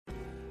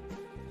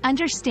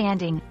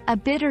Understanding a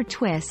bitter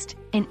twist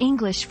in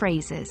English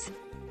phrases.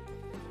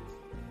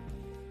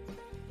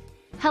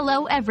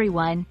 Hello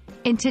everyone.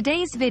 In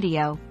today's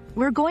video,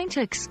 we're going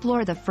to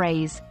explore the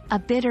phrase, a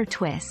bitter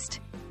twist.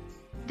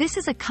 This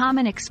is a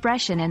common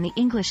expression in the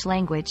English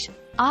language,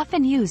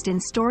 often used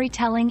in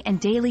storytelling and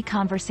daily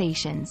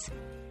conversations.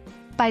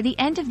 By the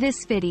end of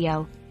this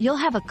video, you'll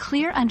have a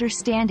clear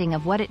understanding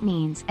of what it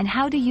means and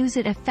how to use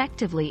it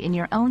effectively in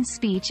your own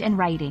speech and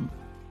writing.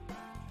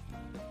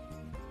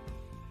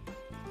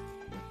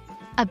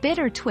 A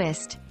bitter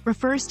twist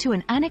refers to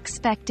an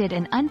unexpected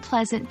and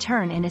unpleasant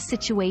turn in a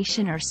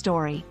situation or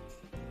story.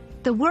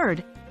 The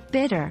word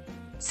bitter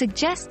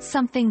suggests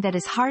something that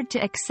is hard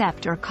to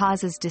accept or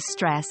causes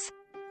distress,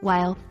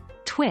 while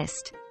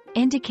twist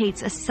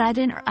indicates a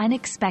sudden or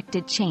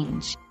unexpected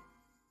change.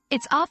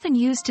 It's often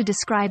used to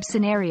describe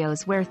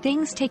scenarios where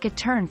things take a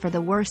turn for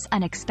the worse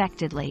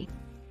unexpectedly.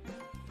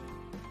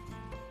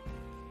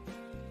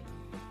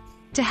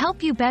 To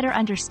help you better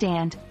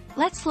understand,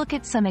 let's look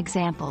at some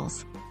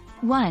examples.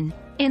 1.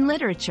 In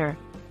literature,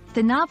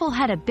 the novel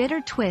had a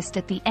bitter twist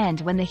at the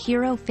end when the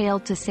hero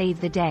failed to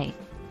save the day.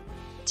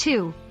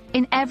 2.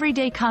 In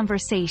everyday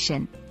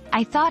conversation,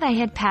 I thought I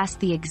had passed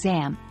the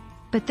exam,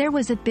 but there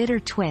was a bitter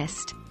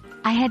twist.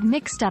 I had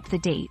mixed up the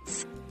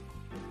dates.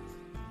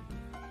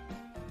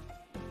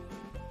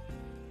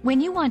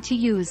 When you want to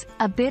use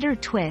a bitter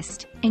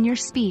twist in your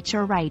speech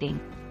or writing,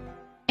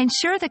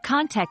 ensure the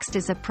context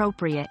is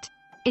appropriate.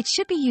 It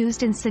should be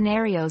used in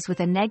scenarios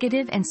with a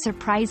negative and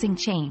surprising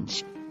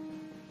change.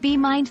 Be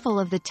mindful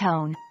of the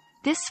tone.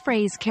 This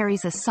phrase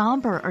carries a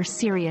somber or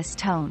serious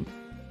tone.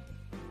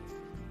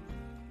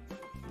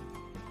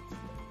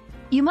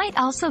 You might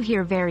also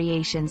hear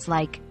variations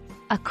like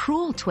a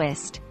cruel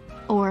twist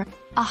or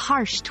a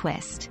harsh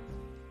twist.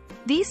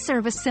 These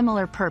serve a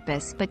similar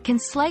purpose but can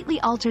slightly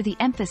alter the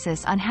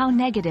emphasis on how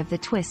negative the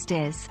twist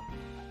is.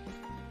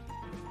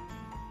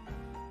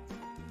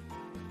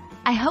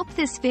 I hope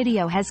this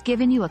video has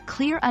given you a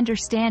clear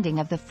understanding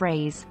of the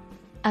phrase,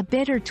 a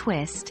bitter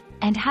twist,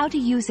 and how to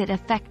use it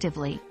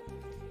effectively.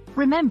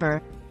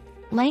 Remember,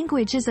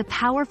 language is a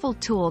powerful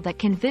tool that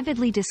can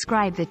vividly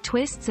describe the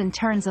twists and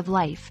turns of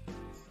life.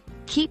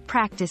 Keep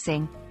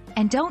practicing,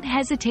 and don't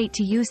hesitate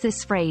to use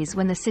this phrase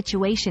when the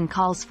situation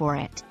calls for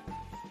it.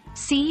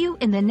 See you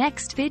in the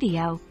next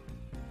video.